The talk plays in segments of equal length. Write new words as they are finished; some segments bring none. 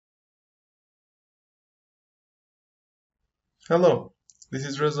Hello, this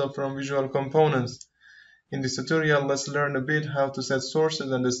is Reza from Visual Components. In this tutorial, let's learn a bit how to set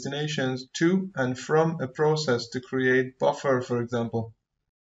sources and destinations to and from a process to create buffer, for example.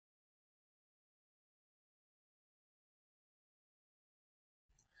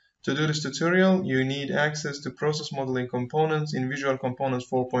 To do this tutorial, you need access to process modeling components in Visual Components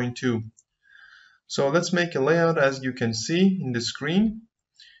 4.2. So let's make a layout as you can see in the screen.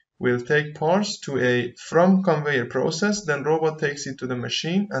 We'll take parts to a from conveyor process, then robot takes it to the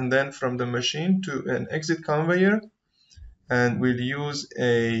machine, and then from the machine to an exit conveyor, and we'll use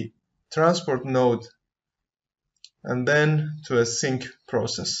a transport node and then to a sync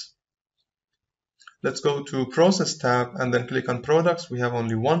process. Let's go to Process tab and then click on Products. We have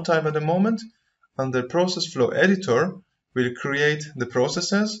only one type at the moment. Under Process Flow Editor, we'll create the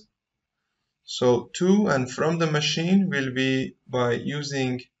processes. So to and from the machine will be by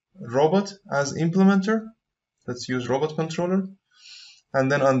using robot as implementer. Let's use robot controller.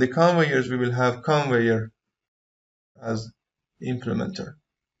 And then on the conveyors, we will have conveyor as implementer.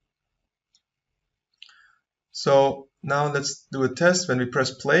 So now let's do a test. When we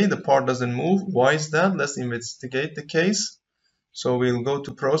press play, the part doesn't move. Why is that? Let's investigate the case. So we'll go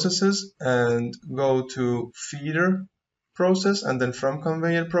to processes and go to feeder process and then from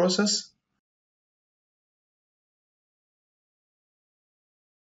conveyor process.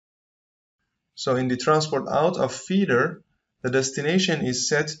 So in the transport out of feeder, the destination is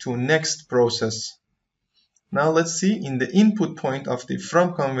set to next process. Now let's see in the input point of the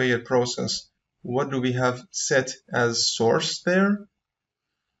from conveyor process, what do we have set as source there?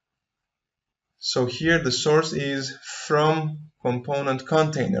 So here the source is from component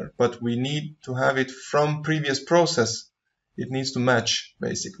container, but we need to have it from previous process. It needs to match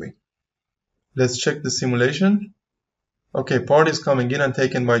basically. Let's check the simulation. Okay, part is coming in and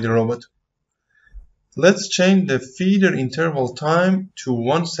taken by the robot. Let's change the feeder interval time to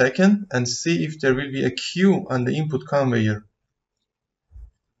 1 second and see if there will be a queue on the input conveyor.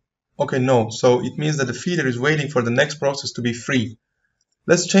 Okay, no, so it means that the feeder is waiting for the next process to be free.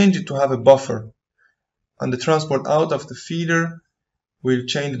 Let's change it to have a buffer. On the transport out of the feeder, we'll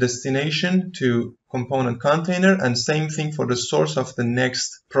change the destination to component container, and same thing for the source of the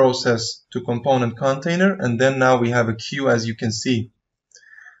next process to component container, and then now we have a queue as you can see.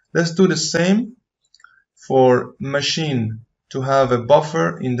 Let's do the same for machine to have a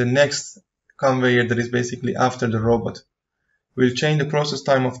buffer in the next conveyor that is basically after the robot. We'll change the process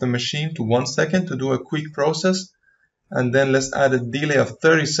time of the machine to 1 second to do a quick process, and then let's add a delay of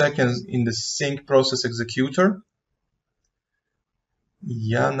 30 seconds in the sync process executor.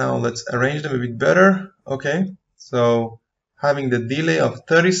 Yeah, now let's arrange them a bit better. Okay, so having the delay of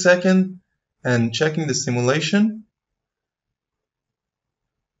 30 seconds and checking the simulation.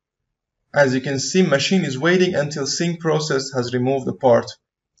 As you can see, machine is waiting until sync process has removed the part.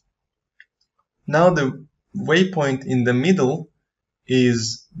 Now the waypoint in the middle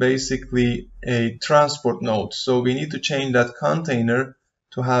is basically a transport node. So we need to change that container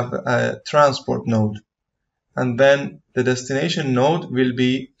to have a transport node. And then the destination node will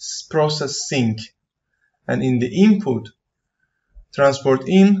be process sync. And in the input, transport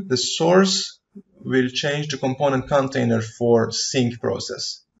in, the source will change the component container for sync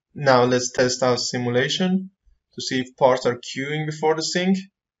process. Now let's test out simulation to see if parts are queuing before the sync.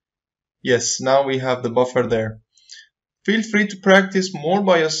 Yes, now we have the buffer there. Feel free to practice more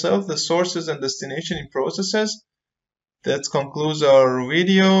by yourself the sources and destination in processes. That concludes our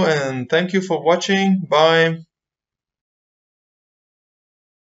video, and thank you for watching. Bye.